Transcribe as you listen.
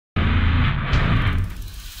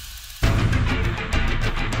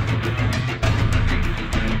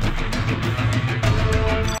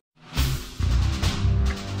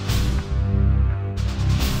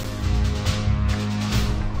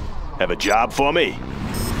Have a job for me?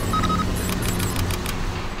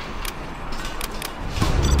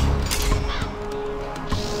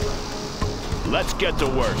 Let's get to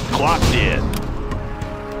work. Clocked in.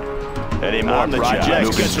 Any more projects?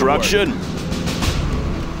 New construction?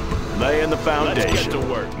 Laying the foundation. Let's get to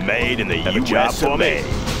work. Made in the US of A.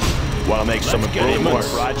 Want to make some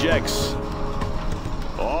improvements? More projects?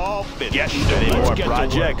 All finished. Any more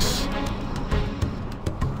projects?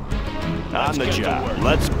 On the job.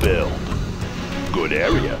 Let's build. Good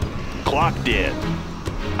area. Clocked in.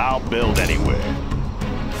 I'll build anywhere.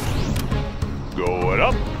 Going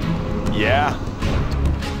up. Yeah.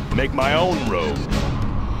 Make my own road.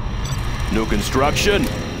 New construction.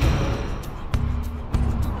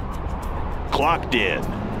 Clocked in.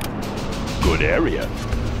 Good area.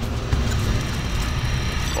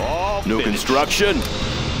 All new finished. Construction.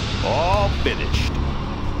 All finished.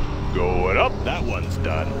 Going up. That one's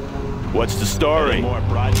done. What's the story? Any more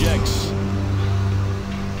projects?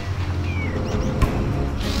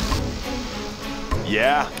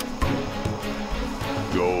 Yeah.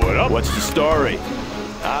 Going up. What's the story?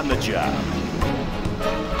 On the job.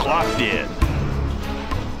 Clocked in.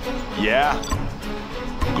 Yeah.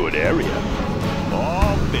 Good area.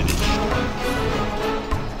 All finished.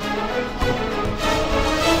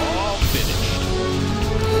 All finished.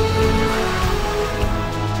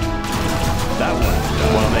 That one.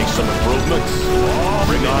 Want to make some improvements?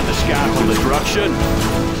 Bring on the scaffold construction.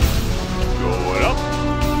 Going up.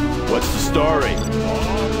 What's the story?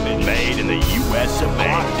 Made in the US of A.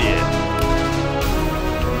 Locked in.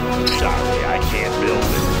 Sorry, I can't build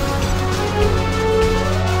it.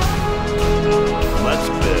 Let's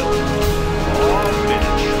build. All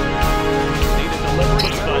finished. Need a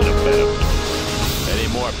delivery on the bed. Any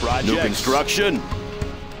more projects? New construction?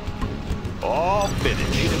 All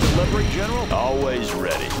finished. Need a delivery, General? Always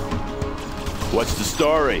ready. What's the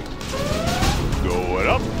story? Going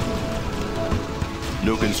up.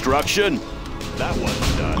 New construction? That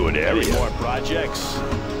one's done. Good area. Any more projects?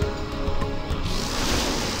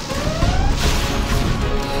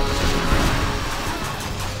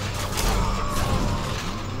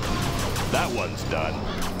 That one's done.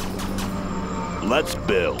 Let's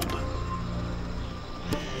build.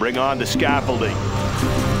 Bring on the scaffolding.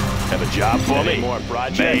 Have a job for me? More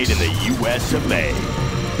projects? Made in the US of A.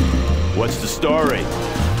 What's the story?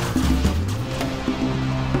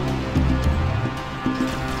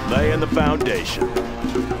 Laying the foundation.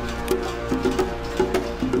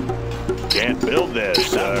 Can't build this,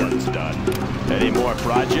 sir. That one's done. Any more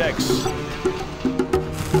projects?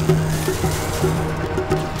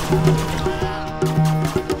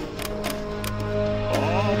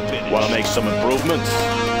 Want to make some improvements?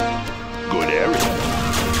 Good area.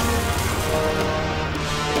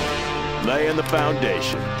 Laying the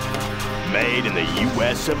foundation. Made in the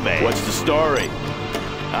US of A. What's the story?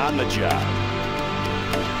 On the job.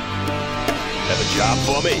 Have a job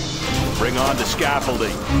for me? Bring on the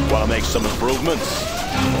scaffolding. Want to make some improvements?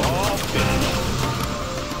 All finished.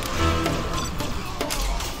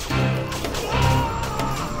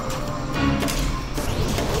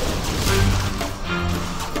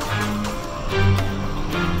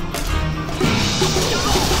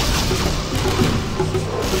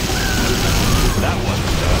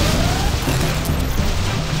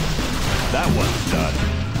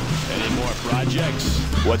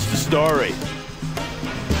 What's the story?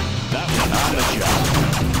 That one on the job.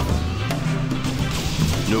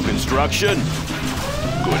 New construction?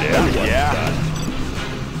 Good area. Yeah.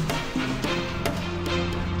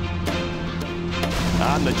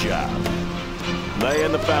 On the job.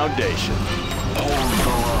 Laying the foundation. Hold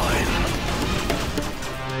the line.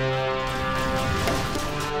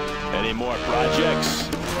 Any more projects?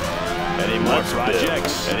 Any more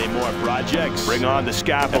projects? Any more projects? Bring on the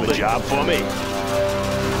scaffolding. Have a job for me?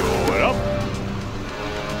 Going up.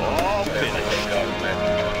 All finished.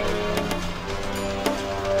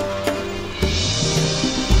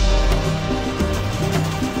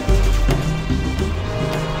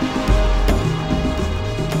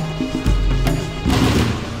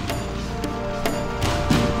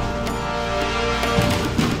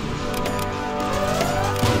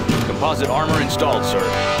 Composite armor installed, sir.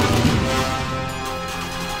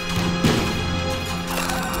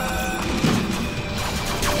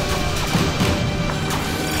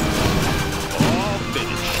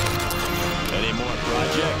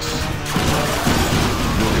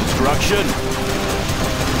 Construction.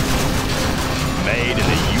 Made in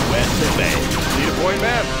the US of A. Need a point,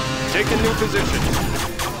 ma'am. Take a new position.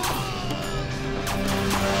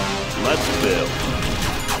 Let's build.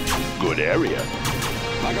 Good area.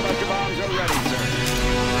 Bunker bombs are ready, sir.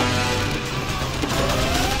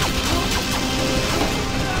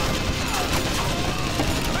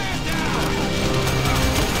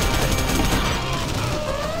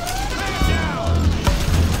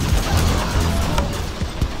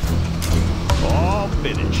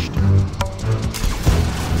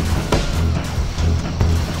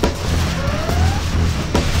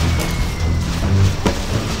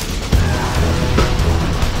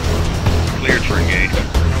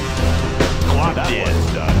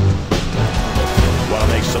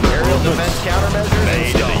 countermeasures Made in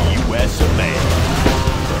installed. the U.S. of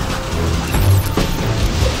A.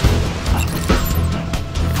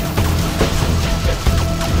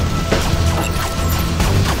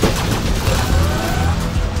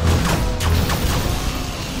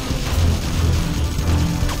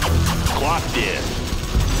 Clocked in.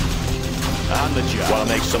 On the job. Want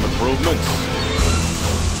to make some improvements?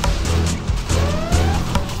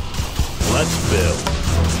 Let's build.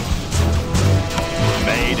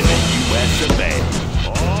 Made in the U.S. of A.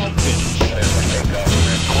 All finished.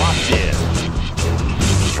 Clocked in.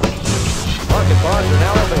 Market parts are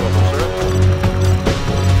now available, sir.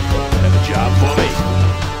 Have a job for me.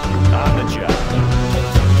 On the job.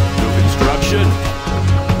 New construction.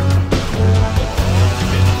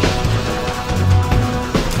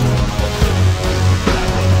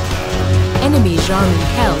 Enemy Jarman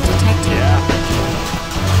Hell detected. Yeah.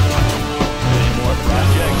 Any more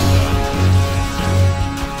projects?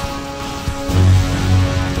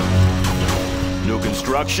 New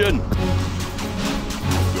construction.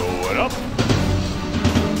 Going up.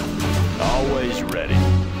 Always ready.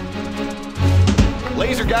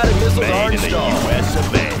 Laser-guided missiles are Made in the installed. U.S.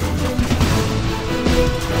 of A.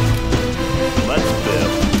 Let's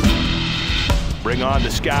build. Bring on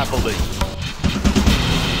the scaffolding.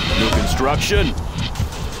 New construction.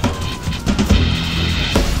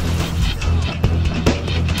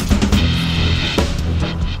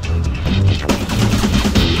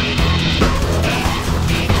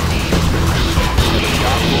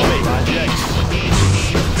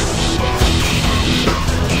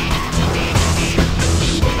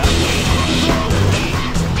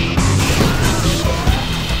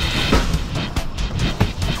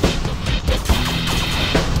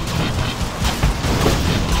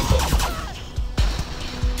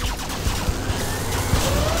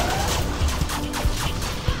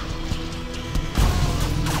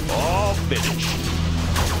 Finished.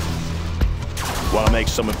 Want to make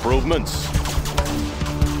some improvements?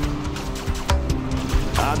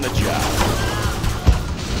 On the job.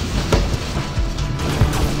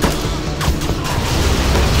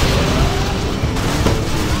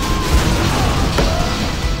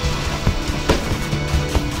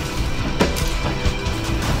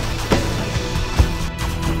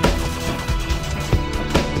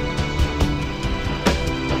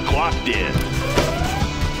 Clocked in.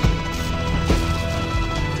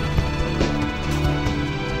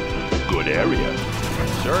 Area.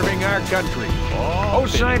 Serving our country. Oh,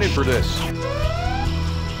 signing for this.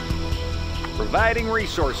 Providing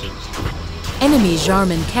resources. Enemy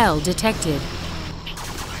Jarman Kell detected.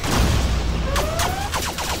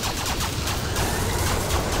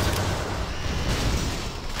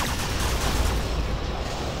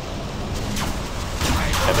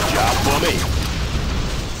 Have a job for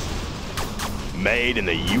me. Made in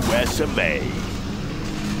the U.S. of A.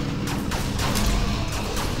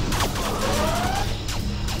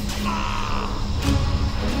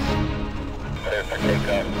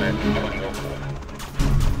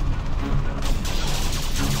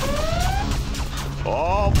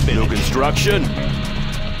 All finished. New construction.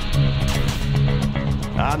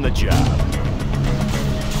 On the job.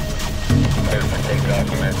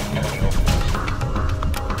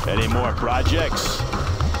 Any more projects?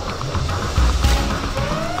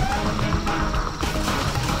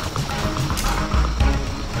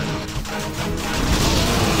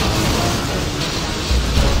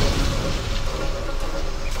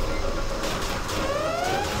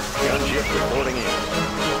 Reporting in.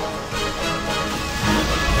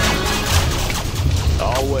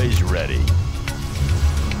 Always ready.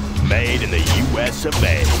 Made in the U.S. of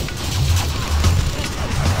A.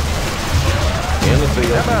 In the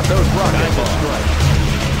field. How about those rocket bombs?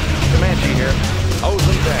 Comanche here. Hose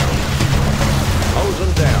them down. Hose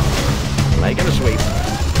them down. Making a sweep.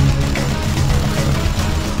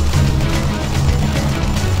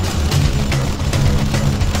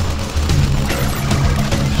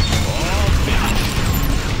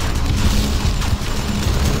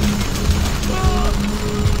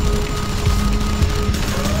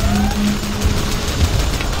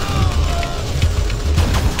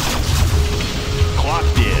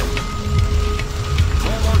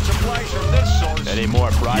 Any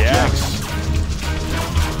more projects?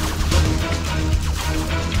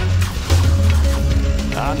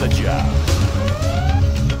 On the job.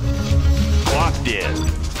 Clocked in.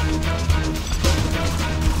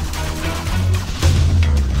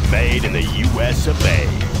 Made in the U.S. of A.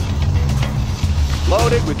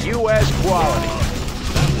 Loaded with U.S. quality.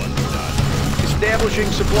 That one's done.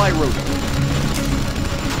 Establishing supply route.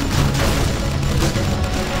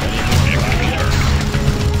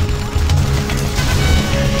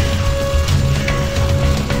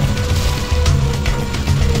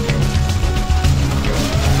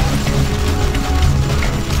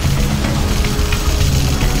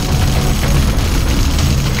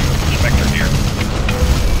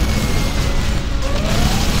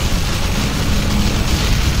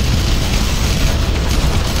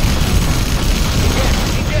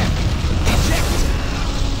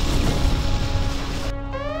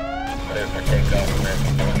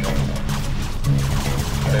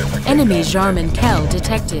 Enemy Jarman Kell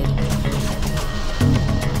detected.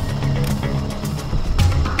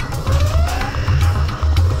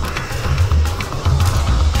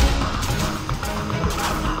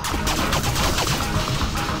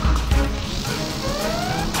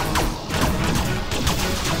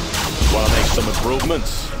 Want to make some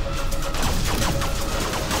improvements?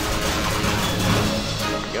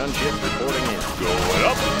 Gunship reporting in. Going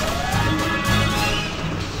up.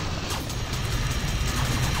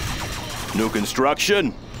 New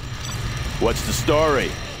construction? What's the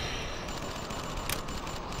story?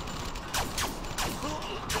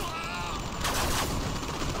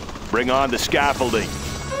 Bring on the scaffolding.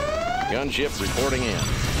 Gunship reporting in.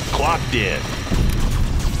 Clocked in.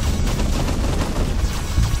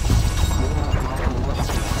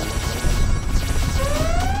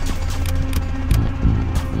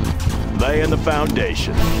 Laying the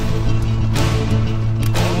foundation.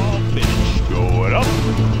 All finished. Going up.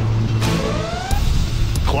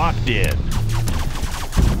 Clocked in.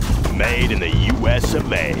 Made in the US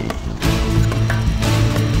of A.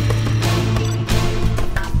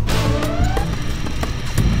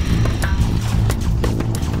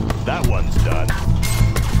 That one's done.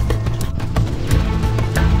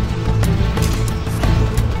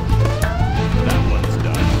 That one's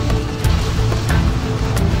done.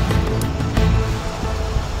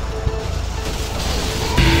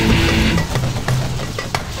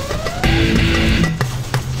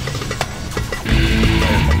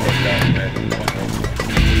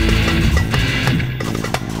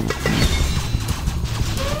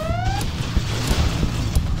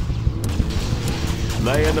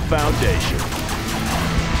 Laying the foundation.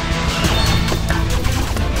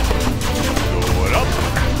 Going up.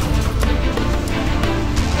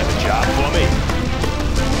 Have a job for me.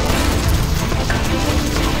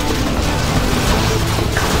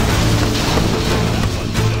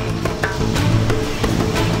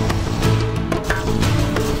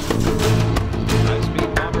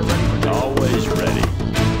 High-speed bomber ready for takeoff. Always ready.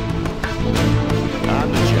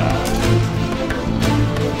 On the job.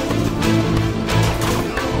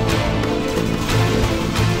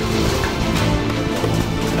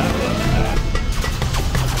 That one's done.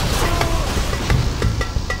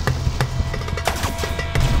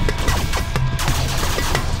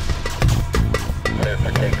 Clear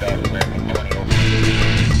for takeoff, American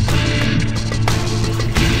 20.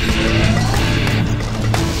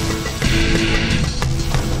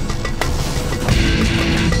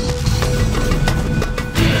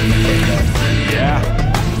 Yeah.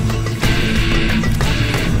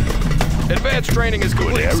 Advanced training is Good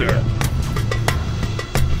complete, area. sir.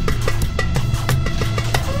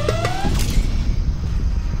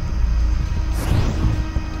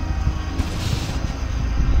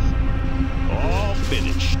 All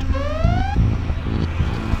finished.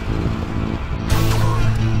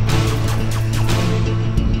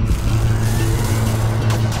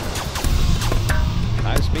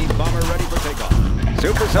 High-speed bomber ready for takeoff.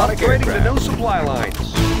 Supersonic upgrading to new supply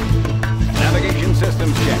lines. Navigation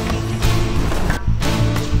systems check.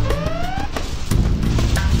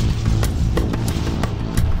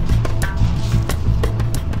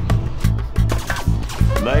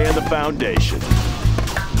 Laying the foundation.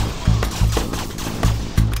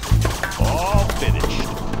 All finished.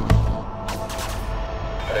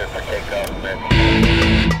 Clear for takeoff, American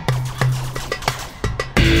 20.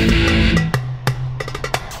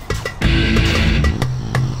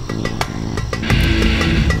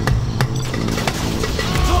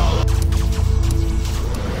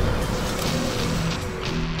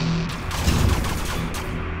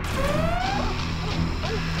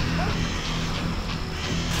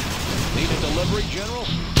 Need a delivery, General?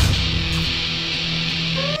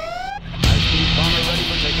 High-speed bomber ready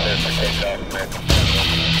for Clear takeoff. for takeoff, American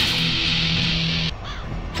 20.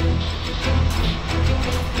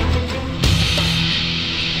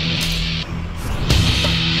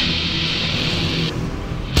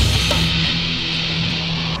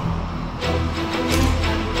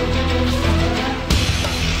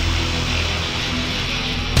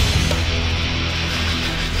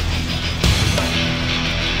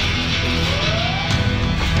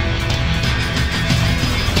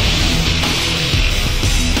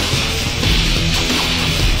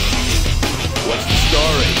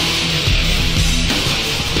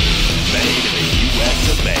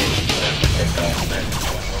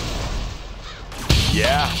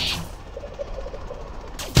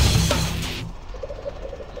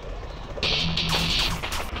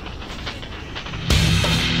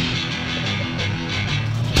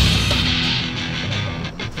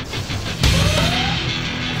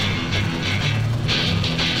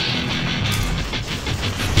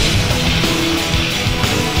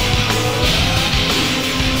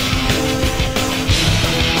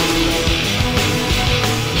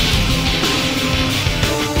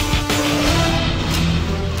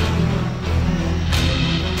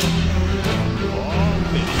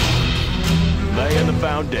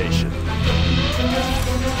 foundation.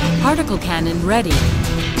 Particle cannon ready.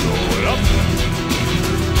 Going up.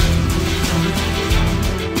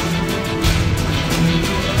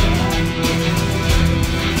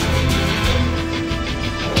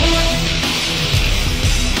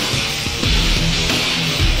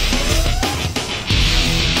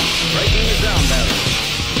 Breaking the sound barrier.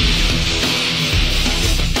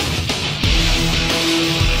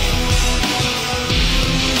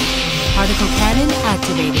 Particle cannon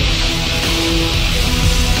activated.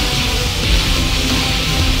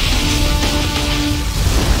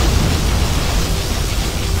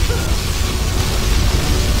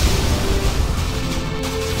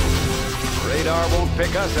 Radar won't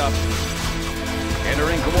pick us up.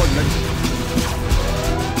 Entering coordinates.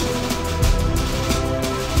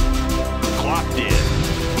 Clocked in.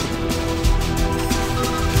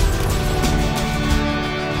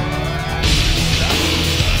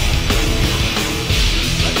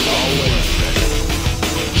 Always ready.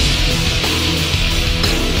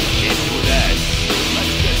 Into that.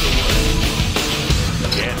 Let's get to work.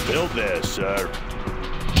 Can't build there, sir.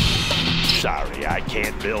 Sorry, I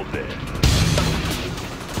can't build there.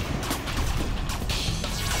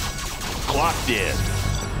 Clocked in.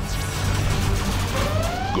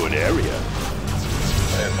 Good area.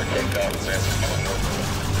 Clear for takeoff, man.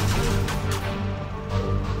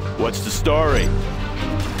 What's the story?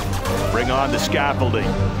 Bring on the scaffolding.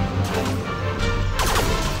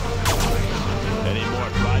 Any more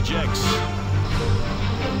projects?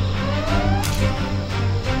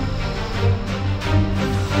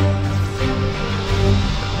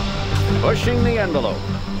 Pushing the envelope.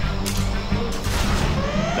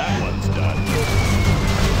 That one's done.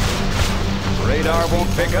 Radar won't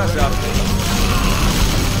pick us up.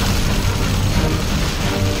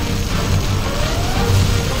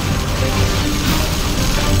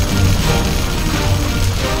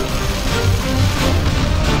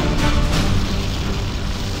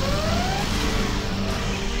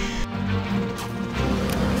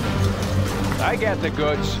 I got the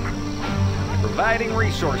goods. Providing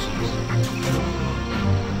resources.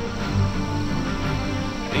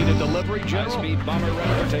 Need a delivery, General? High-speed bomber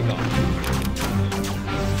ready for takeoff.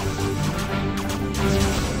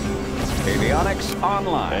 Avionics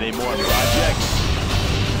online. Any more projects?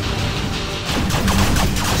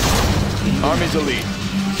 Armies elite.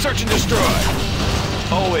 Search and destroy.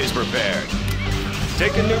 Always prepared.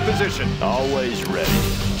 Take a new position. Always ready.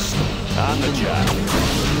 On the job.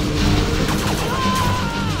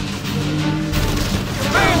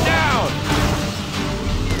 Man down!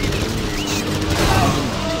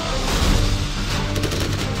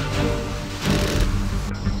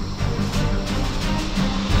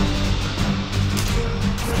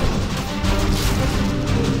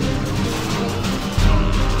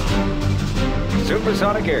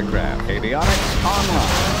 Supersonic aircraft. Avionics online.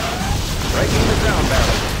 Breaking the sound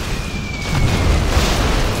barrier.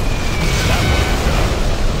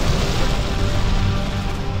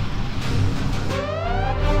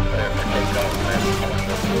 Clear for takeoff, man.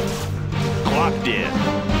 Clocked in.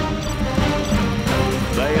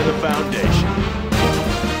 Laying the foundation.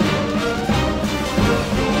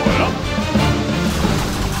 Going up.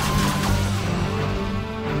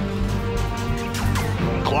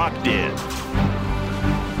 Clocked in.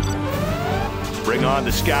 Bring on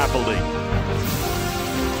the scaffolding.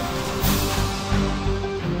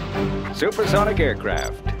 Supersonic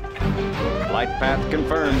aircraft. Flight path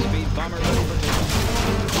confirmed. High-speed bomber ready for takeoff.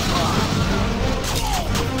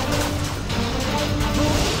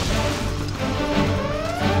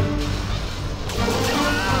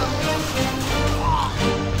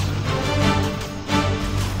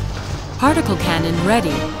 Particle cannon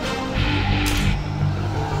ready.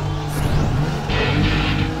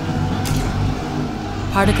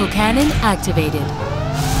 Particle cannon activated.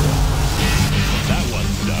 That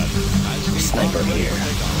one's done. Sniper here.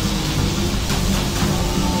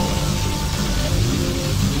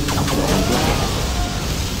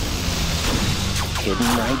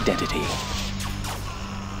 Hidden identity.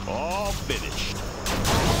 All finished.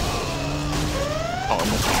 On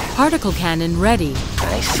the path. Particle cannon ready.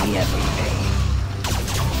 I see everything.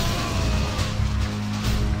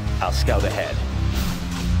 I'll scout ahead.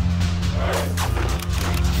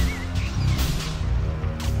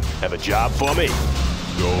 Have a job for me?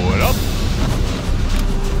 Going up.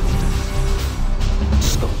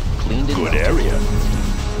 Scope cleaned and Good melted. area.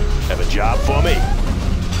 Have a job for me?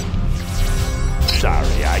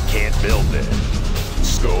 Sorry, I can't build there.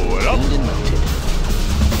 Going up. Cleaned and melted.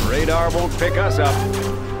 Radar won't pick us up.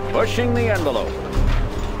 Pushing the envelope.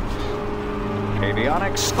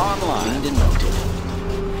 Avionics online. Cleaned and melted.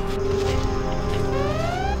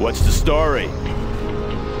 What's the story?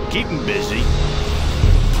 Keep him busy.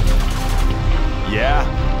 Yeah?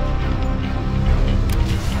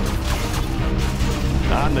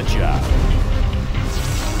 On the job.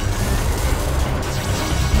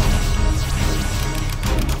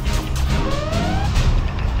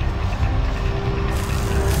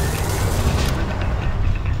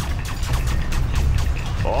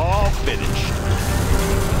 All finished.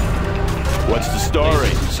 What's the story?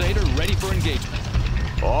 Crusader ready for engagement.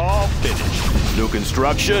 All finished. New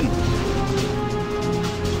construction?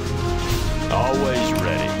 Always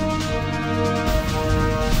ready.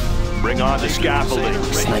 Bring on the scaffolding.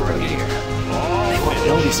 Sniper here. All They won't finished.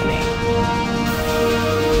 notice me.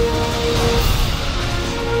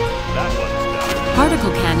 That one's done.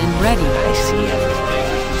 Particle cannon ready. I see everything.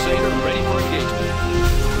 Crusader ready for engagement.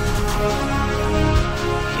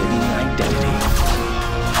 Hidden identity.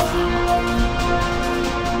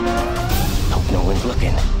 Hope no one's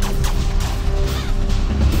looking.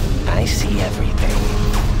 I see everything.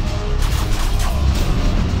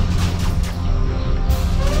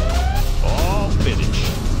 All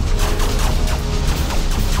finished.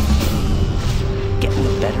 Getting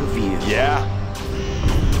a better view. Yeah?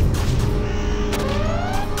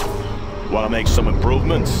 Want to make some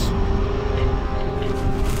improvements?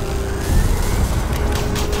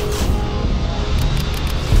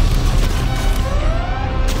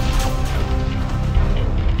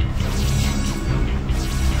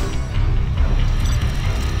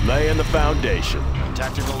 Laying the foundation.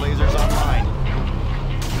 Tactical lasers online.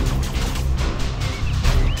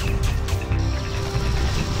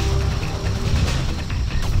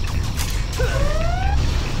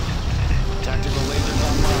 Tactical lasers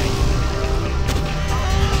online.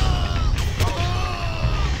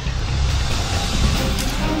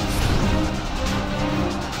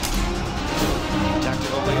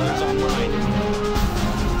 Tactical lasers online.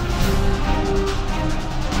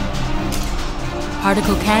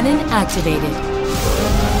 Particle cannon activated.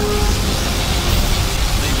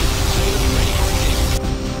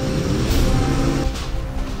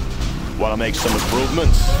 Want to make some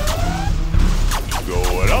improvements?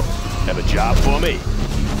 Going up. Have a job for me?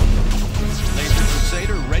 Laser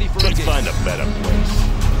Crusader ready for Let's engagement. find a better place.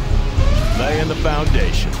 Laying the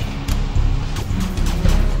foundation.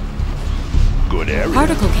 Good area.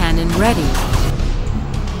 Particle cannon ready.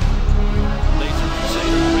 Laser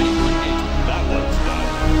Crusader ready for engagement. That one's done.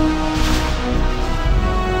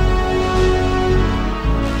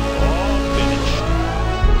 All finished.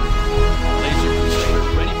 Laser Crusader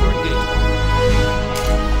ready for engagement.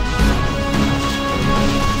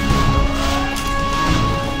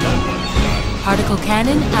 That one's done. Particle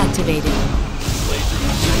cannon activated. Laser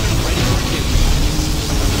Crusader ready for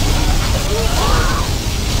engagement.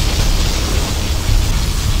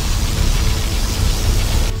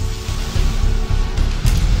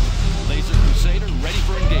 Laser Crusader ready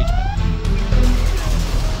for engagement.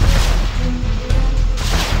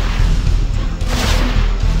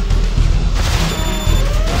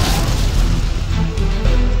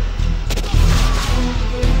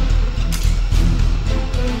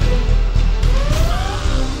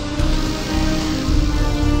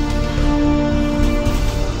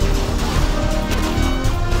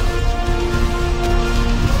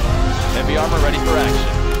 Heavy armor ready for action.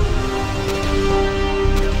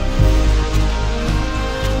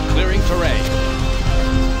 Clearing terrain.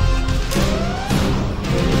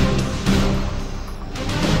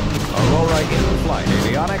 Aurora in flight.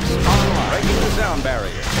 Avionics online. Breaking the sound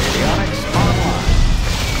barrier. Avionics online.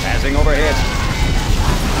 Passing overhead.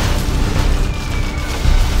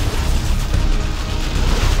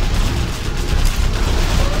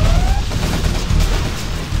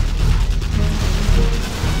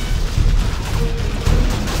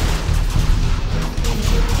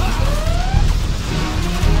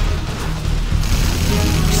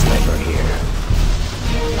 Sniper here.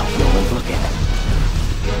 Hope no one's looking.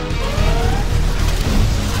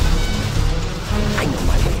 I know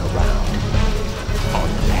my way around. On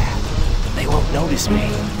the path. They won't notice me.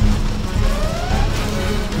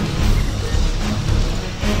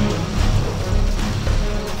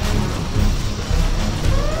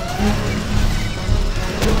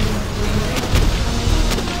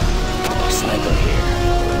 Sniper here.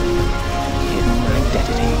 Hidden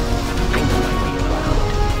identity. I know my way around.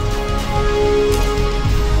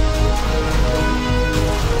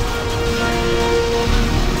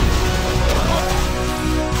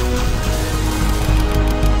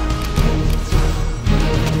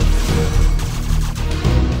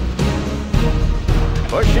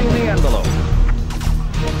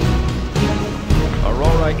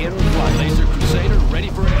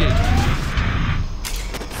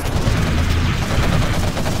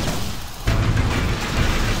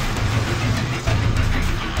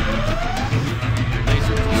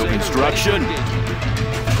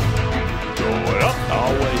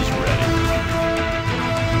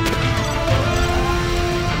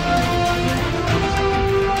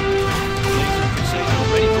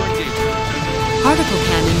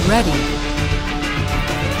 ready.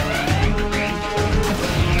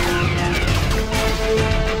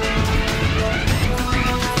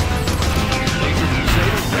 Laser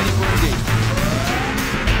Crusader ready for engagement.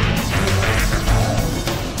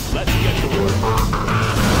 Let's get to work.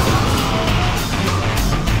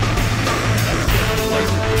 Laser Crusader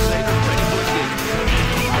ready for engagement.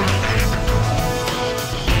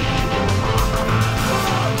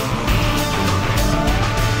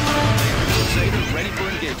 Crusader ready for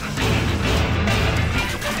engagement.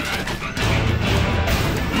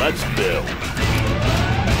 Let's build.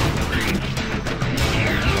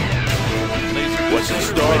 Laser What's the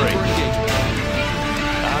Crusader story? ready for engagement.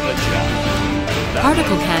 On the job. That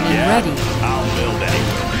Particle one? cannon Yeah, ready. I'll build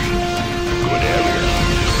anywhere. Good area.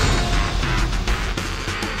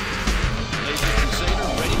 Laser Crusader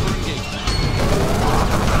ready for engagement.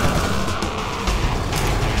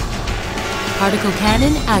 Particle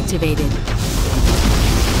cannon activated.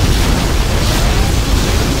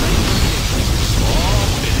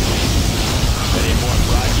 Any more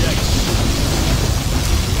projects?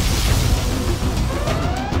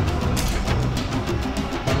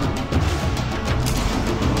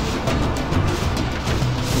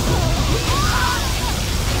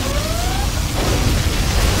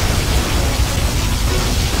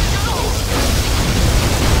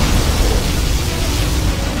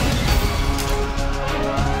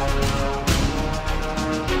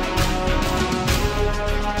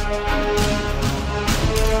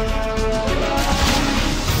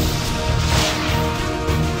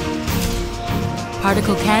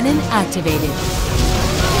 Particle cannon activated.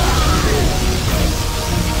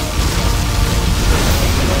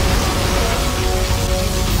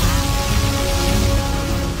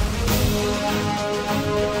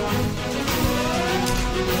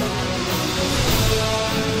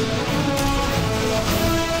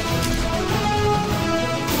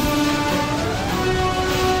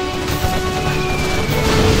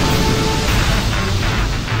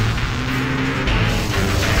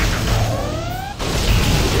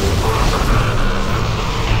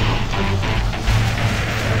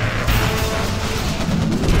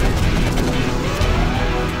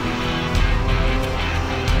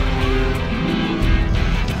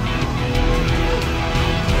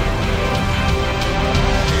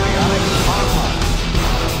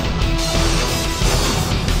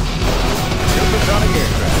 Supersonic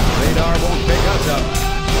aircraft. Radar won't pick us up.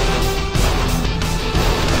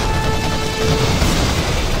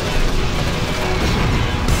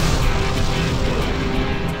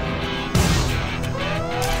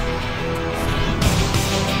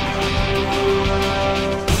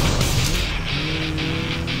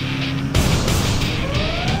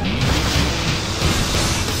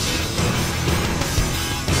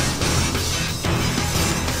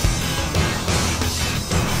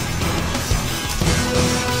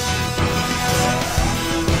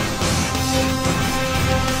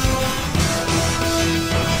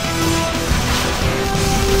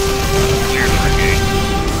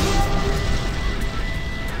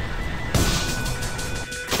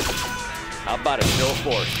 How about a show of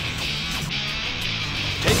force?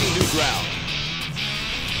 Taking new ground.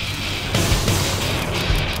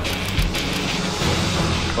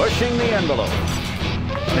 Pushing the envelope.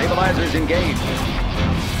 Stabilizers engaged.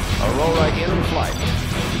 Aurora in flight.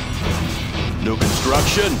 New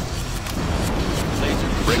construction? Laser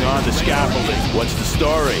Bring on the scaffolding. What's the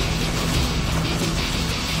story?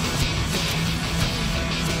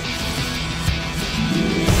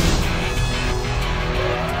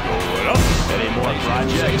 Going up. Any more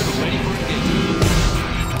projects? Crusader ready for engagement.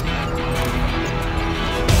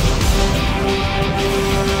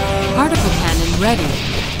 Particle cannon ready.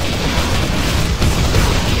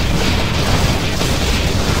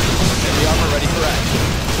 Heavy armor ready for action.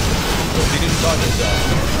 Proceeding to target zone.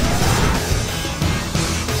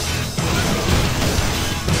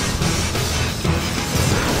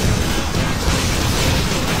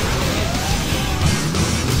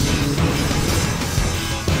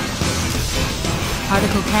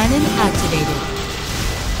 Particle cannon activated.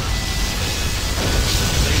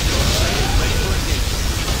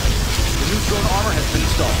 The neutron armor has been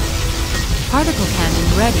installed. Particle cannon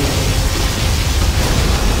ready.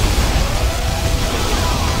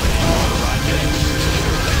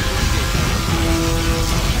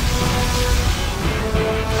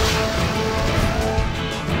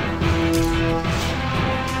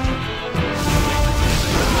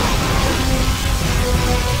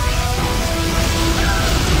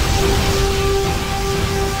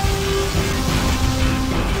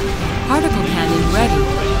 Particle cannon ready.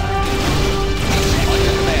 On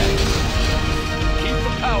your command. Keep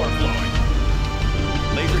the power flowing.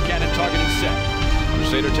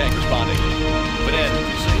 tank responding. Laser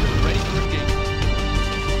Crusader ready for engagement.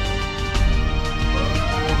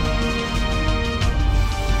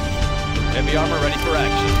 Heavy armor ready for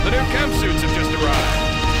action. The new chem suits have just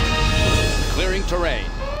arrived. Clearing terrain.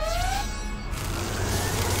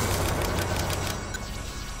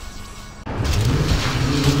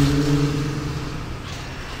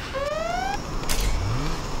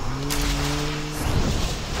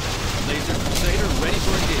 Laser Crusader ready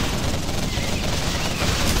for engagement.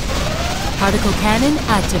 Particle cannon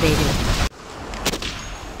activated.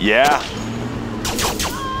 Yeah?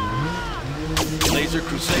 Laser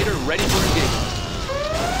Crusader ready for engagement.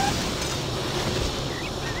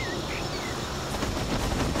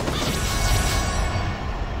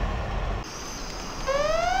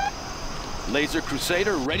 Laser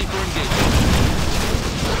Crusader ready for engagement.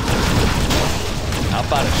 How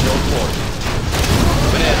about a show forward?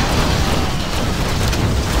 Move it in.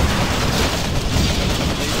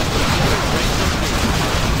 Laser Crusader ready for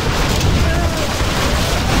engagement.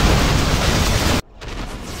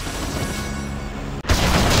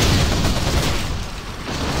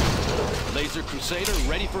 Laser Crusader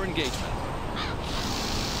ready for engagement.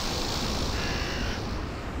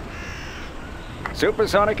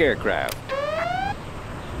 Supersonic aircraft.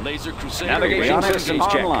 Laser Crusader Navigation ready for systems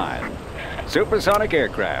engagement. online. Supersonic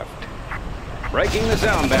aircraft. Breaking the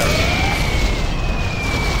sound barrier.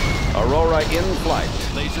 Aurora in flight.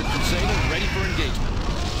 Laser Crusader ready for engagement.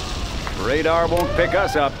 Radar won't pick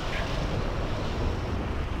us up.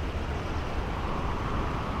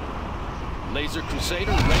 Laser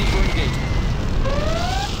Crusader ready for engagement.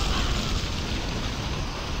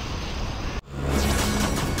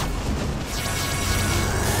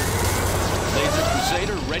 Laser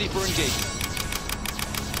Crusader ready for engagement.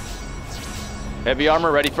 Heavy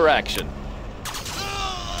armor ready for action.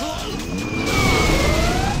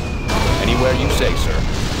 Anywhere you say, sir.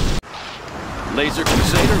 Laser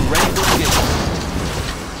Crusader ready for engagement.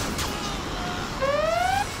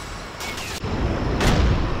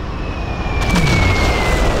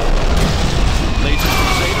 Laser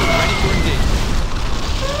Crusader ready for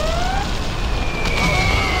engagement.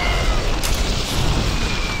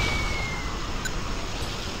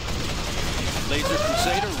 Laser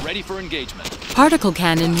Crusader ready for engagement. Particle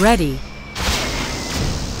cannon ready.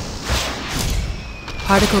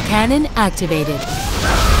 Particle cannon activated. Laser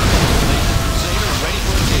Crusader ready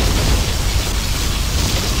for engagement.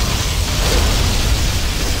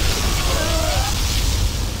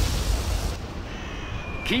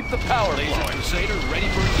 Keep the power Laser flowing. Crusader ready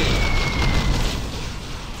for engagement.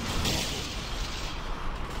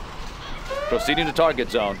 Proceeding to target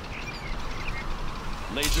zone.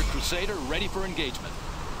 Laser Crusader ready for engagement.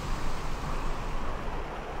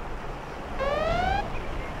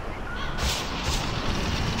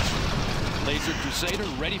 Laser Crusader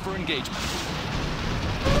ready for engagement.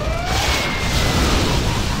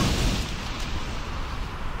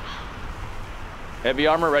 Heavy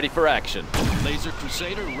armor ready for action. Laser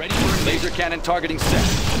Crusader ready for engagement. Laser cannon targeting set.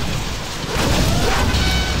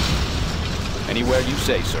 Anywhere you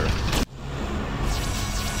say, sir.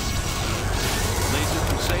 Laser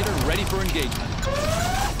Crusader ready for engagement.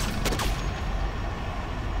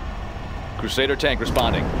 Crusader tank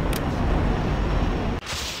responding.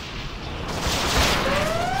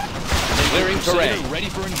 Clearing Crusader terrain. ready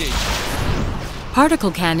for engagement.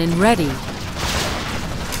 Particle cannon ready.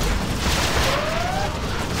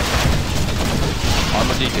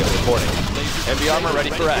 Armor detail reporting. Laser Heavy Crusader armor ready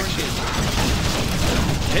for action. engagement.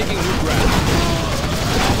 Taking new ground.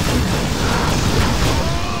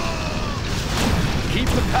 Keep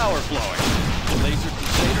the power flowing. Laser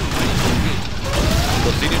Crusader ready for engagement.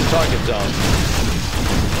 Proceeding to target zone.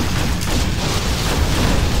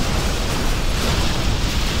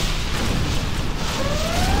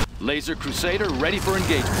 Laser Crusader ready for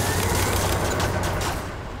engagement.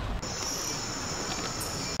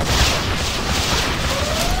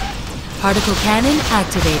 Particle cannon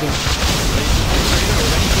activated.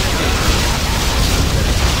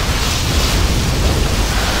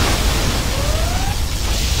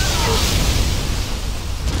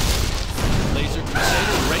 Laser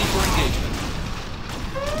Crusader ready for engagement.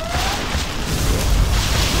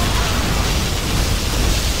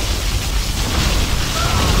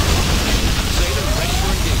 Crusader ready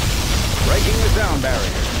for engagement. Breaking the sound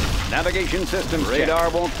barrier. Navigation systems radar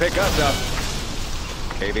won't pick us up.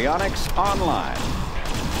 Avionics online.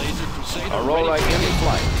 Laser Crusader Aurora ready for in engagement.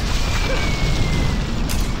 flight.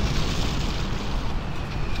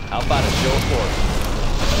 How about a show of force?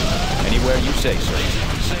 Anywhere you say, sir. Laser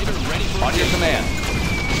Crusader ready for On your engagement. command.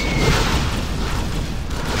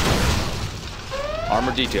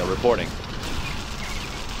 Armor detail reporting.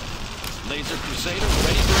 Laser Crusader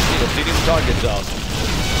ready for engagement. Proceeding to target zone.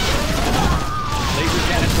 Laser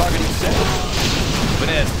cannon targeting set.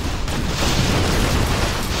 Moving in.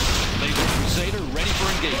 Laser Crusader ready for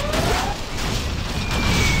engagement.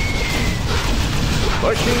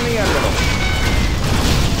 Pushing the envelope.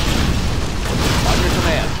 On your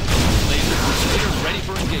command. Laser Crusader ready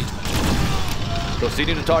for engagement.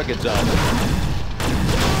 Proceeding to target zone.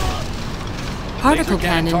 Particle Laser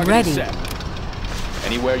cannon targeting ready. set.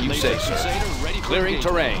 Anywhere you Laser say, sir. Crusader ready for Clearing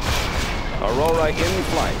engagement. terrain. Aurora in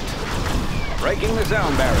flight. Breaking the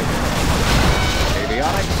sound barrier.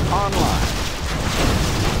 Avionics online.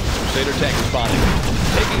 Crusader tank responding.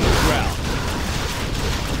 Taking the ground.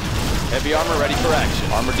 Heavy armor ready for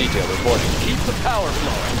action. Armor detail reporting. Keep the power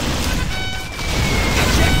flowing.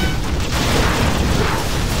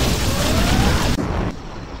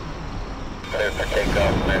 Clear for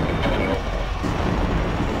takeoff, landing terminal.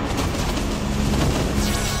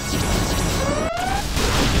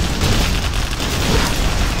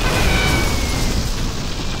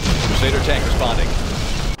 Crusader tank responding.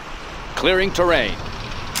 Clearing terrain.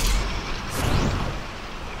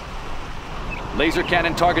 Laser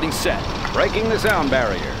cannon targeting set. Breaking the sound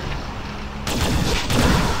barrier.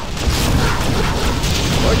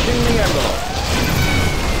 Pushing the envelope.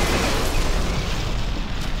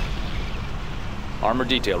 Armor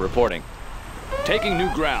detail reporting. Taking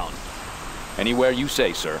new ground. Anywhere you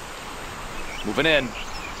say, sir. Moving in.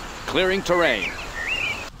 Clearing terrain.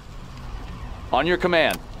 On your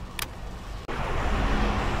command.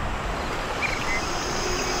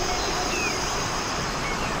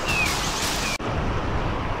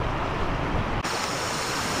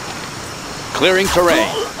 Clearing terrain.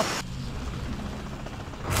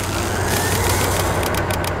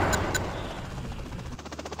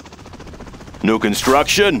 New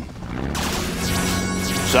construction?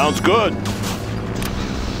 Sounds good.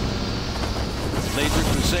 Laser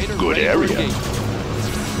Crusader Good ready area. for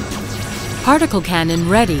engagement. Particle cannon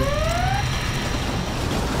ready.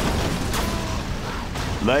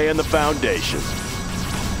 Laying the foundation.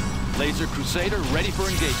 Laser Crusader ready for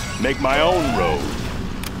engagement. Make my own road.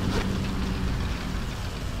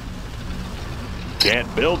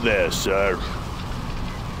 Can't build this, sir.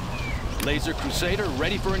 Laser Crusader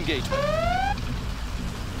ready for engagement.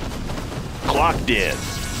 Clocked in.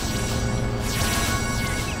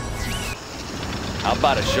 How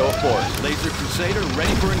about a show of force? Laser Crusader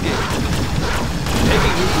ready for engagement.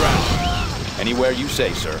 Taking new ground. Anywhere you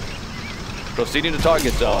say, sir. Proceeding to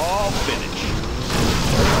target zone. All finished.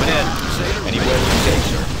 Moving in. Crusader Anywhere ready you say,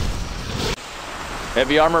 sir.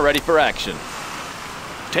 Heavy armor ready for action.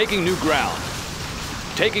 Taking new ground.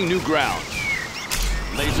 Taking new ground.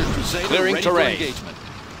 Laser Crusader Clearing ready terrain. for engagement.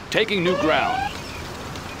 Taking new ground.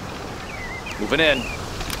 Moving in.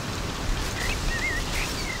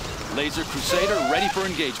 Laser Crusader ready for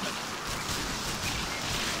engagement.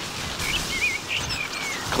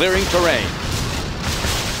 Clearing terrain.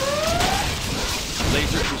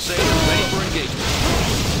 Laser Crusader ready for engagement.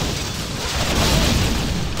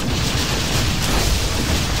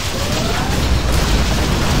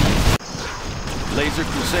 Laser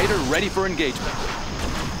Crusader ready for engagement.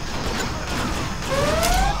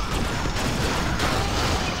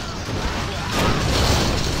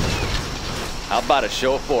 How about a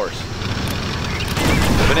show of force?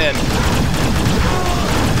 Moving in.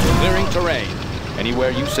 Clearing terrain.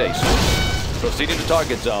 Anywhere you say, sir. Proceeding to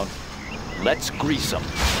target zone. Let's grease them.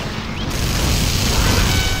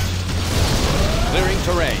 Clearing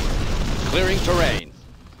terrain. Clearing terrain.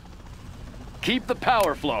 Keep the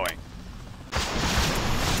power flowing.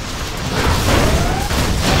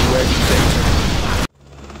 Anywhere you say, sir.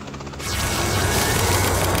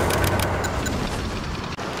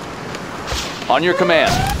 On your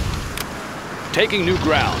command. Taking new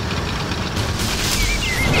ground.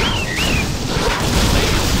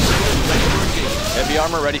 Heavy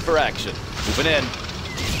armor ready for action. Moving in.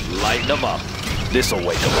 Lighten them up. This'll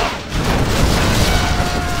wake them up.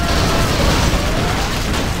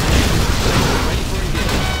 Ready for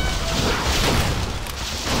engagement.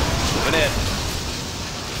 Moving in.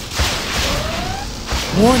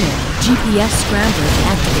 Warning, GPS scrambler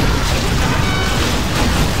activated.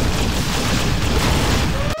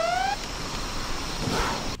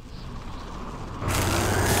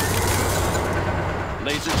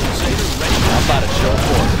 Laser Crusader ready for How about a show of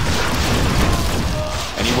force?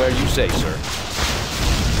 Anywhere you say, sir.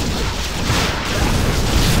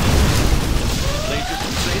 Laser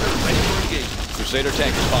Crusader ready for engagement. Crusader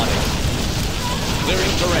tank responding. Clearing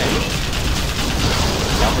terrain.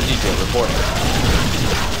 Armor detail reporting.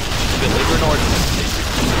 Delivering ordnance.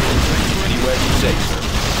 Anywhere you say, sir.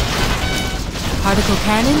 Particle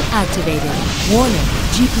cannon activated. Warning,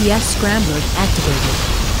 GPS scrambler activated.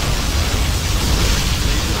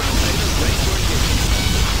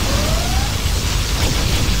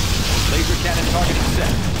 Laser cannon targeting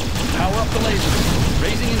set. Power up the lasers.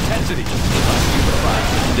 Raising intensity.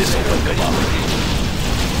 This'll wake them up.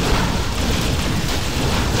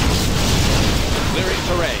 Clearing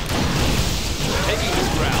terrain. Taking new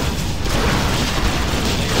ground.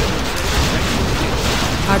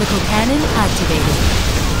 Particle cannon activated.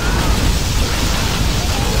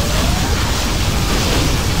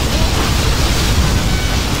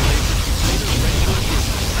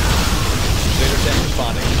 Laser tank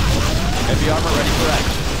responding. Heavy armor ready for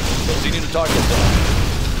action. Proceeding to target zone.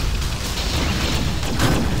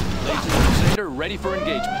 Laser Crusader ready for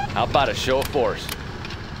engagement. How about a show of force?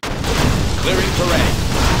 Clearing terrain.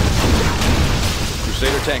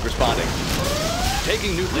 Crusader tank responding.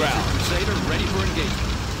 Taking new ground. Crusader ready for engagement.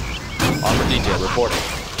 Armor detail reporting.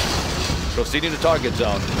 Proceeding to target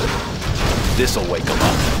zone. This'll wake them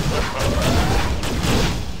up.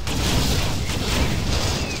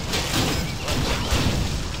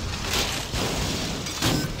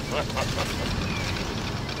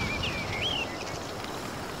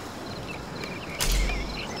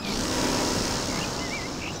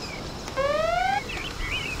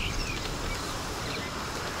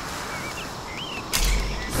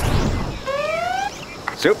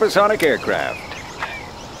 Supersonic aircraft.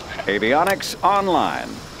 Avionics online.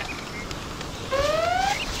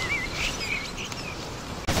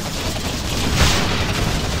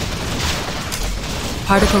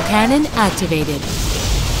 Particle cannon activated.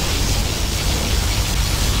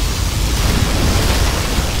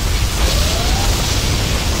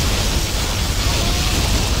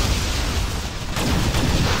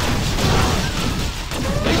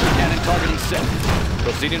 Laser cannon targeting set.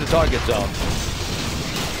 Proceeding to target zone.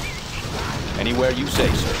 Anywhere you say,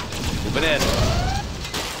 sir. Moving in.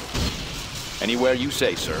 Anywhere you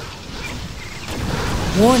say, sir.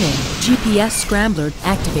 Warning, GPS scrambler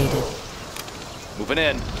activated. Moving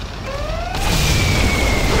in.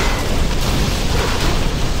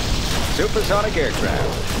 Supersonic aircraft.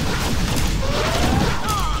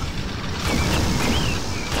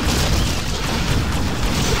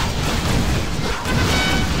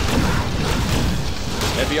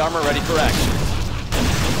 Heavy armor ready for action.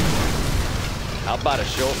 How about a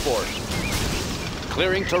show of force?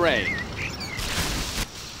 Clearing terrain.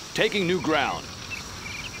 Taking new ground.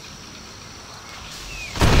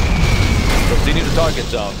 Proceeding to target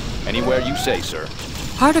zone. Anywhere you say, sir.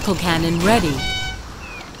 Particle cannon ready.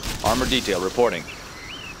 Armor detail reporting.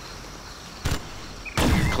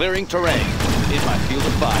 Clearing terrain. In my field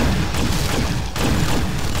of fire.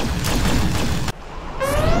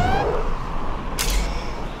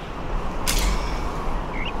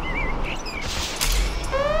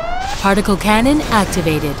 Particle cannon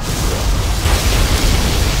activated.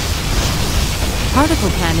 Particle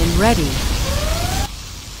cannon ready.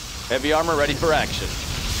 Heavy armor ready for action.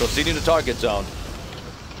 Proceeding to target zone.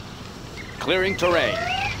 Clearing terrain.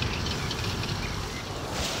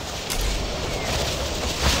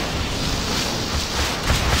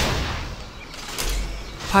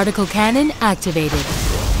 Particle cannon activated.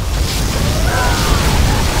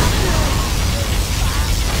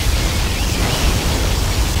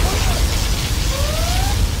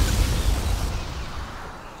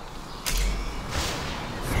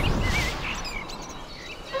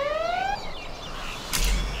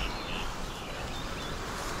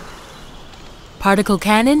 Particle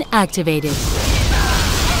cannon activated.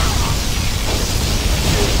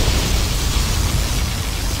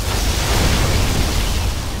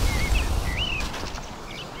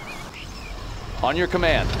 On your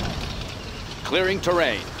command. Clearing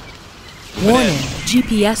terrain. Warning,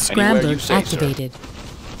 GPS scrambler you say, activated.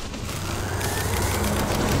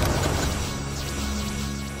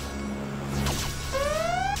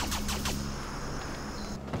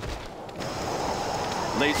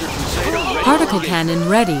 Laser Crusader ready. Particle cannon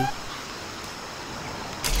ready.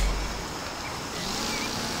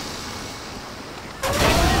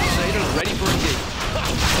 Crusader ready for engagement.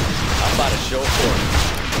 How about a show of force?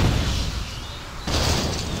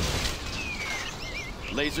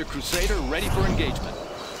 Laser Crusader ready for engagement.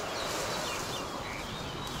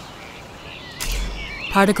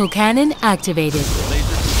 Particle cannon activated.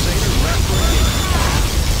 Laser Crusader ready for engagement.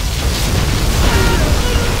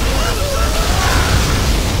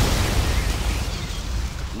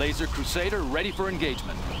 Laser Crusader ready for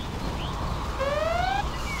engagement.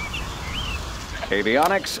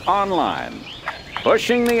 Avionics online.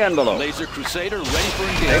 Pushing the envelope. Laser Crusader ready for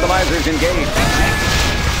engagement. Stabilizers engaged.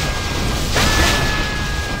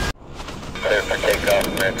 Clear for takeoff,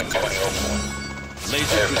 American 2004.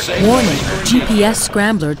 Laser Crusader Warning, ready for engagement. GPS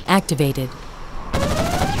scrambler activated.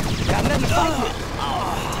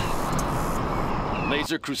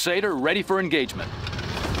 Laser Crusader ready for engagement.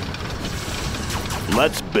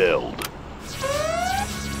 Let's build.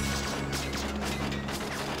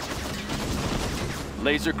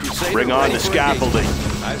 Laser Crusader Bring on ready the for scaffolding.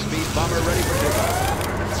 High-speed bomber ready for takeoff.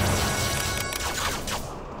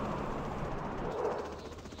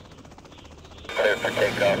 Clear for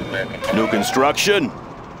takeoff, American 2004. New construction.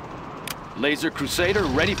 engagement. Laser Crusader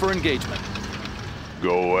ready for engagement.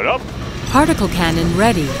 Going up. Particle cannon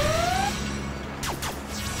ready.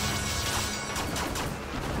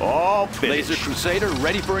 All Laser finished. Crusader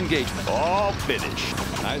ready for engagement. All finished.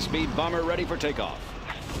 High-speed bomber ready for takeoff.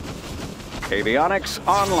 Avionics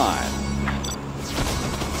online.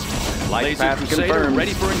 Light Laser path Crusader confirmed.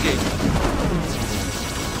 ready for engagement.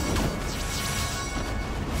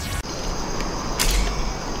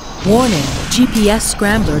 Warning, GPS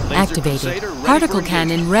scrambler Laser activated. Crusader ready Particle for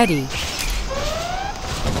cannon ready.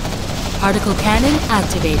 Particle cannon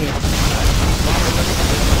activated.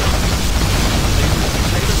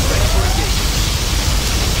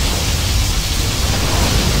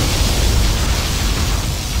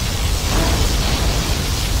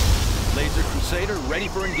 Laser Crusader ready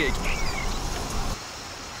for engagement.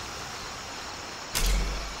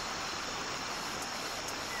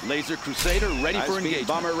 Laser Crusader ready for High-speed engagement.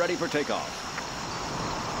 bomber ready for takeoff.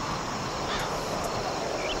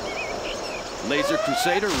 Laser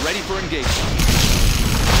Crusader ready for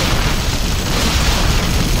engagement.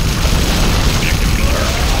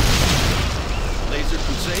 Laser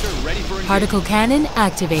Crusader ready for engagement. Particle cannon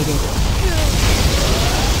activated.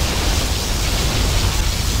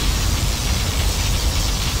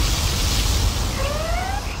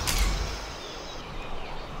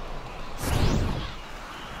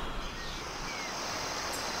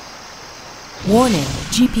 Warning,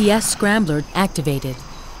 GPS scrambler activated.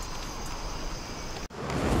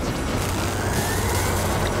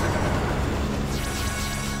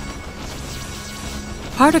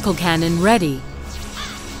 Particle cannon ready.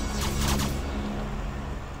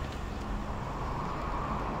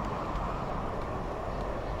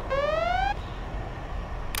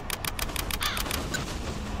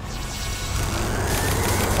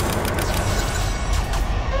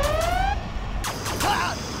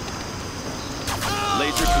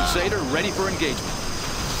 Laser Crusader ready for engagement.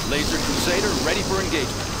 Laser Crusader ready for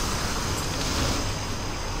engagement.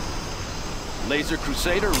 Laser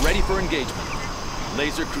Crusader ready for engagement.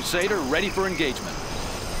 Laser Crusader ready for engagement.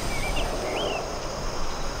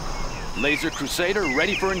 Laser Crusader ready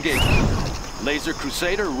for engagement. Laser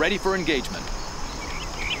Crusader ready for engagement.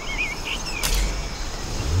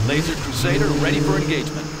 Laser Crusader ready for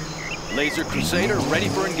engagement. Laser Crusader ready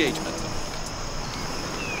for engagement.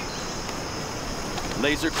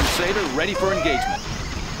 Laser Crusader ready for engagement.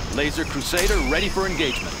 Laser Crusader ready for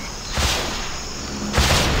engagement.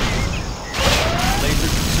 Laser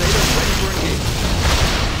Crusader ready for engagement.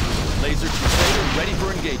 Laser Crusader ready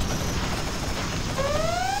for engagement.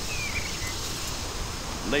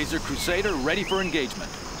 Laser Crusader ready for engagement.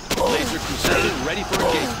 Laser Crusader ready for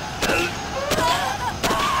engagement.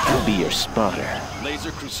 I'll be your spotter.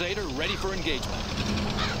 Laser Crusader ready for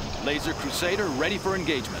engagement. Laser Crusader ready for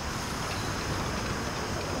engagement.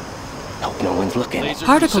 Hope no one's looking. Laser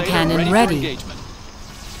Particle Crusader cannon for ready. engagement.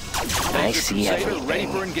 I Laser see Crusader ready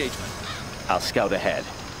everything. for engagement. I'll scout ahead.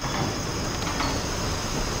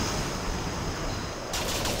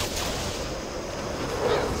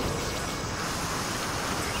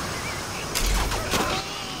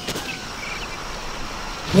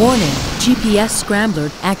 Warning, GPS scrambler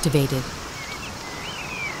activated.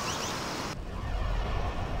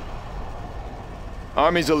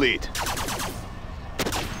 Armies elite.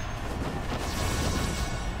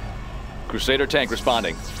 Crusader tank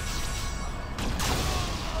responding.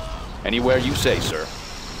 Anywhere you say, sir.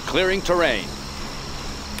 Clearing terrain.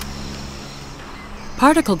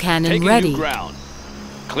 Particle cannon Taking ready. new ground.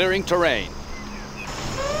 Clearing terrain.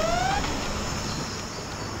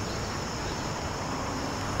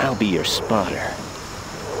 I'll be your spotter.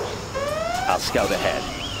 I'll scout ahead.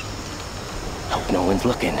 Hope no one's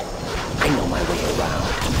looking. I know my way around.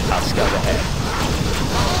 I'll scout ahead.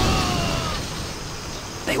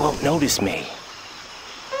 They won't notice me.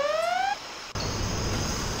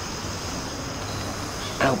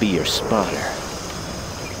 I'll be your spotter.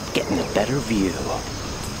 Getting a better view.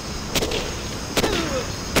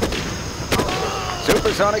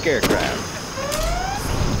 Supersonic aircraft.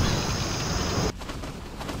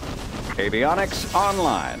 Avionics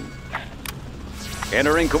online.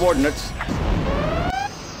 Entering coordinates.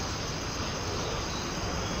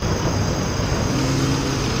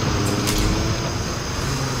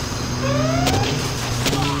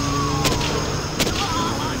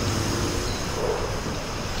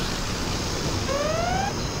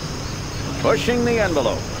 Pushing the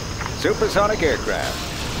envelope. Supersonic aircraft.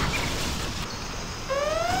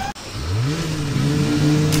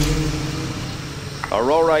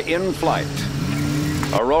 Aurora in flight.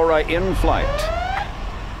 Aurora in flight.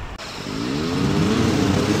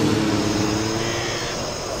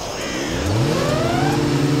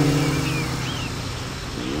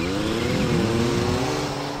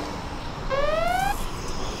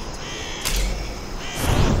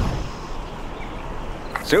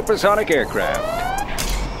 Supersonic aircraft.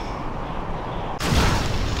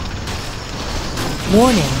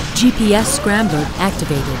 Warning, GPS scrambler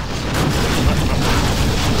activated.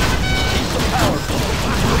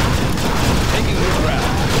 Taking new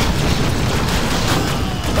ground.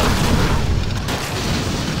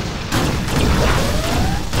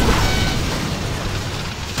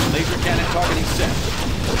 Laser cannon targeting set.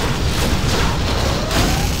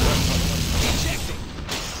 Ejecting.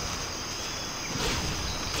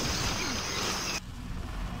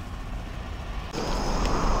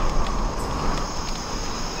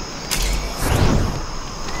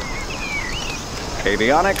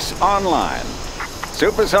 Avionics online.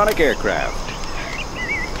 Supersonic aircraft.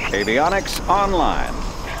 Avionics online.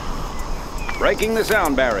 Breaking the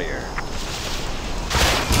sound barrier.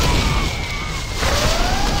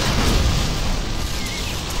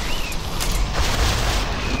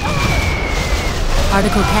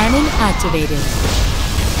 Particle cannon activated.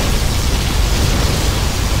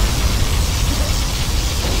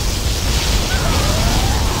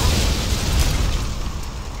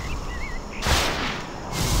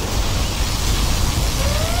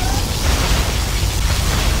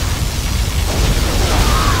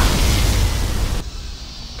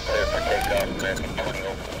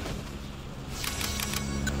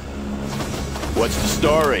 What's the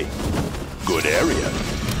story? Good area.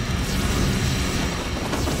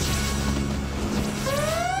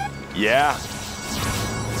 Yeah.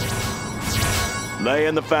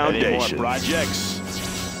 Laying the foundation. Any more projects?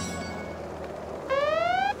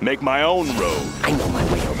 Make my own road. I know my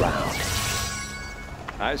way around.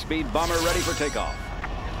 High-speed bomber ready for takeoff.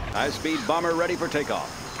 High-speed bomber ready for takeoff.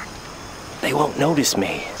 They won't notice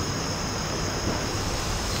me.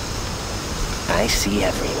 I see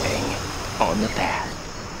everything on the path.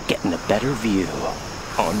 Getting a better view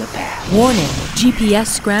on the path. Warning, GPS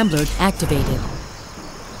scrambler activated.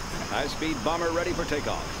 High-speed bomber ready for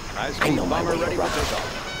takeoff. I High-speed know my bomber way ready for around.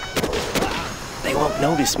 takeoff. They won't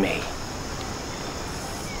notice me.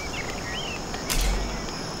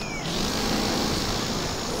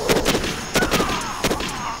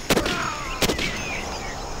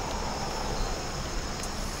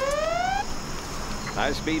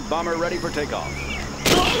 High-speed bomber ready for takeoff.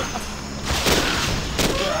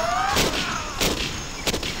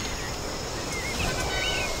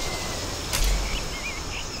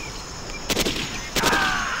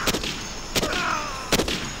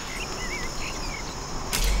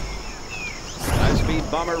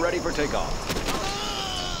 High-speed bomber ready for takeoff.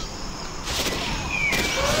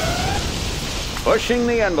 Pushing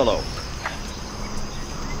the envelope.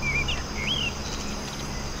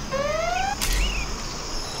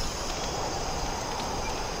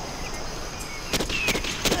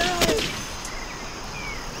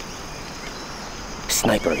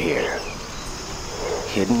 Sniper here.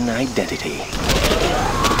 Hidden identity.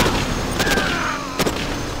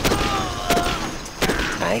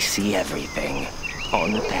 I see everything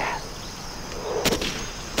on the path.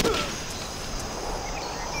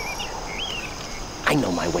 I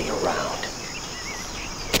know my way around.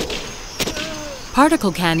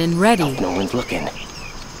 Particle cannon ready. No one's looking.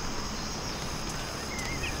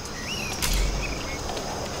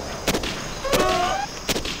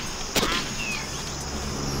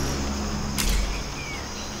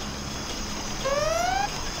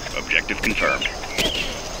 Objective confirmed.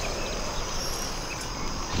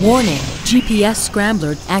 Warning, GPS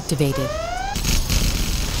scrambler activated.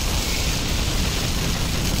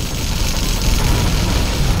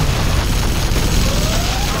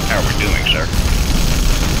 How are we doing, sir?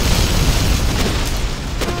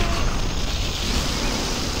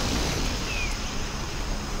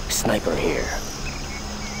 Sniper here.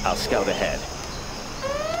 I'll scout ahead.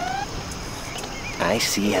 I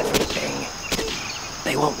see everything.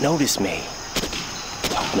 They won't notice me.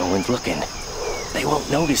 No one's looking. They won't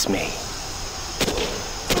notice me.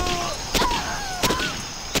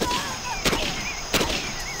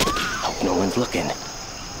 Hope no one's looking.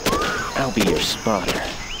 I'll be your spotter.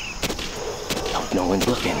 Hope no one's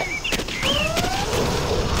looking.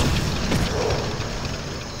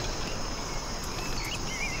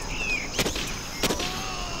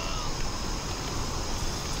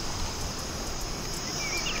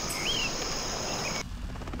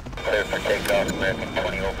 takeoff, American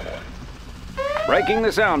 2004. Breaking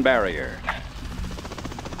the sound barrier.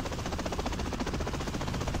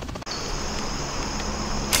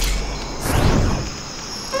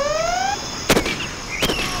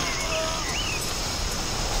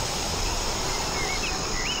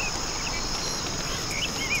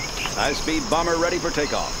 High-speed bomber ready for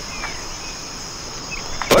takeoff.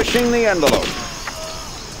 Pushing the envelope.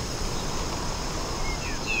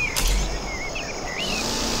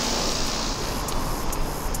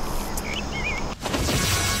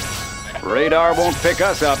 Radar won't pick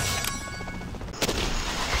us up.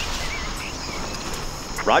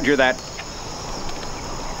 Roger that.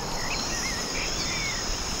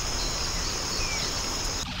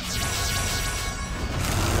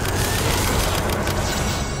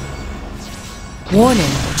 Warning,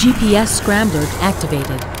 GPS scrambler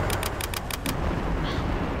activated.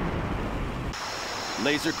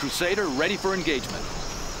 Laser Crusader ready for engagement.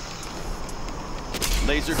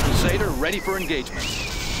 Laser Crusader ready for engagement.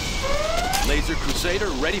 Laser Crusader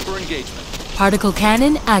ready for engagement. Particle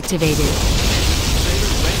cannon activated. Crusader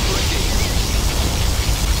ready for engagement.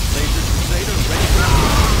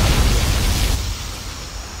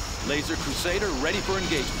 Laser Crusader ready for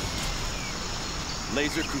engagement.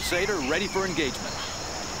 Laser Crusader ready for engagement.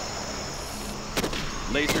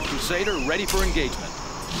 Laser Crusader ready for engagement. Laser Crusader ready for engagement.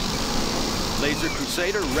 Laser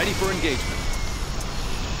Crusader ready for engagement.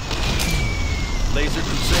 Laser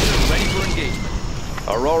Crusader ready for engagement.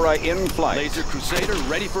 Aurora in flight. Laser Crusader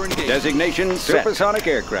ready for engagement. Designation supersonic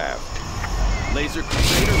aircraft. Laser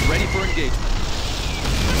Crusader ready for engagement.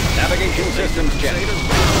 Navigation systems check.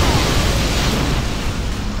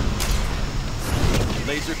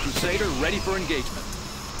 Laser Crusader ready for engagement.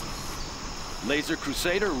 Laser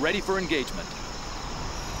Crusader ready for engagement.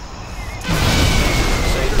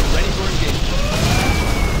 Crusader ready for engagement.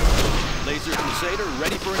 Laser Crusader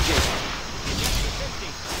ready for engagement.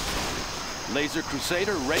 Laser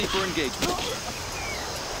Crusader ready for engagement.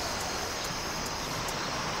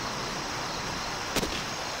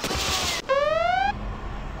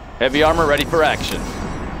 Heavy armor ready for action.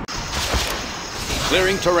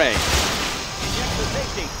 Clearing terrain.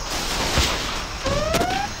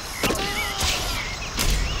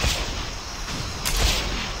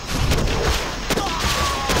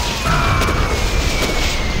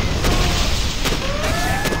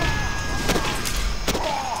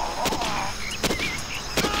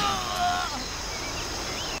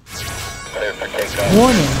 Clear for takeoff.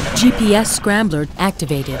 Warning, GPS scrambler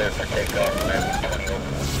activated. Clear for takeoff, American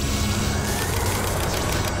 2004.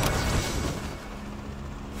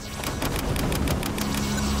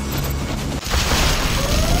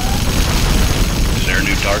 Is there a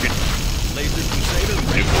new target? Laser Crusader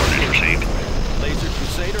New ready for coordinates engagement. received. Laser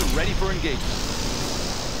Crusader ready for engagement.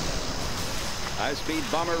 High-speed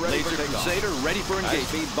bomber ready Laser for takeoff. Crusader ready for engagement.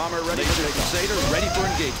 High-speed bomber ready Laser for takeoff. Crusader ready for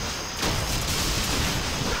engagement.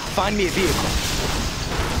 Find me a vehicle.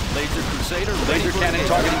 Laser Crusader ready Laser for cannon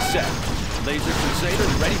engagement. targeting set. Laser Crusader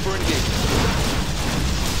ready for engagement.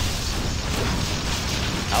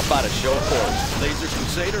 How about a show of force? Laser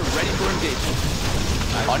Crusader ready for engagement.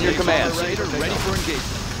 On your Laser command. Crusader ready for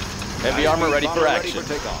engagement. Heavy armor ready for Bomber action.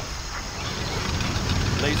 takeoff.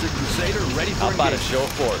 Laser Crusader ready for How about a engagement. show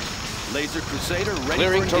of force? Laser Crusader ready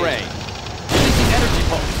Clearing for terrain. engagement. Releasing energy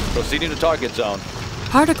pulse. Proceeding to target zone.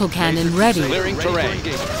 Particle cannon Laser ready. Crusader Clearing ready for terrain.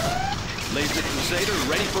 engagement. Laser Crusader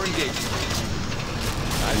ready for engagement.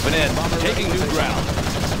 Moving in. Taking new ground.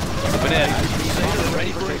 Moving in. Crusader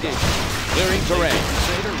ready for engagement. Clearing terrain.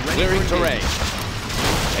 Crusader ready Clearing for terrain.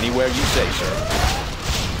 engagement. Anywhere you say, sir.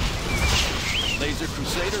 Laser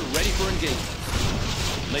Crusader ready for engagement.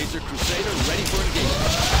 Laser Crusader ready for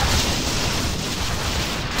engagement.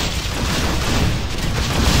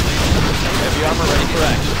 Heavy armor ready for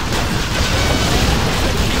action.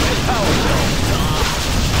 Power zone.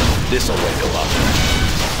 This'll wake them up.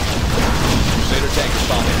 Crusader tank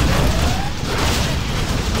spotted.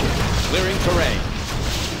 Clearing terrain.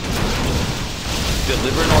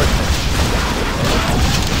 Deliver an ordnance.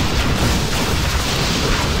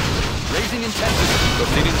 Raising intensity.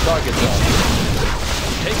 Proceeding to target zone.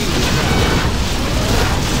 Taking the ground.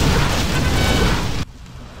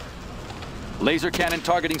 Laser cannon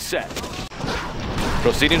targeting set.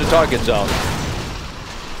 Proceeding to target zone.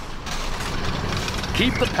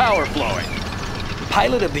 Keep the power flowing.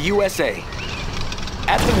 Pilot of the USA.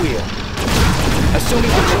 At the wheel. Assuming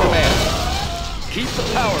Under control. command. Keep the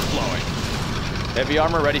power flowing. Heavy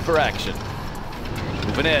armor ready for action.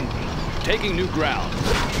 Moving in. Taking new ground.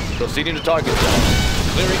 Proceeding to target zone.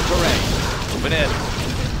 Clearing terrain. Moving in.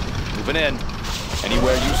 Moving in.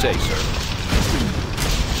 Anywhere you say, sir.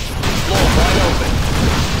 Floor wide open.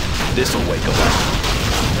 This'll wake him up.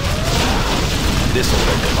 This'll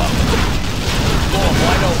wake him up. Blow him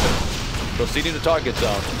wide open. Proceeding to target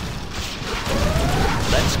zone.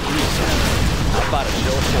 Let's grease him. How about a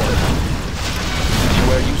show of force?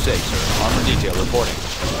 Anywhere you say, sir. Armor detail reporting.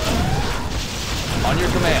 On your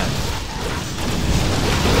command.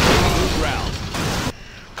 Taking new ground.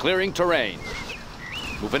 Clearing terrain.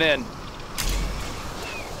 Moving in.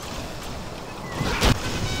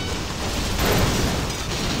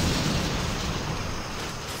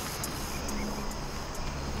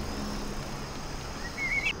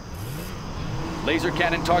 Laser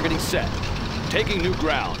cannon targeting set. Taking new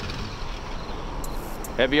ground.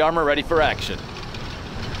 Heavy armor ready for action.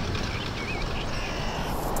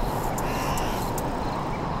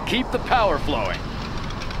 Keep the power flowing.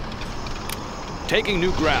 Taking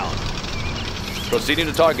new ground. Proceeding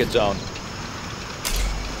to target zone.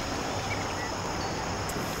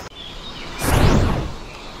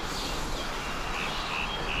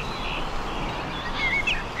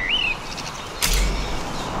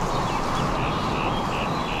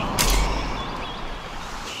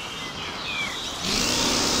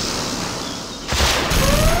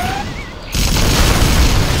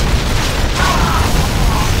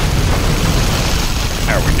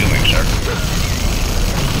 How are we doing, sir?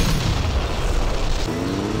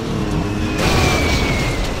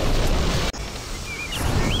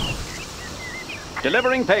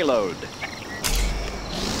 Delivering payload.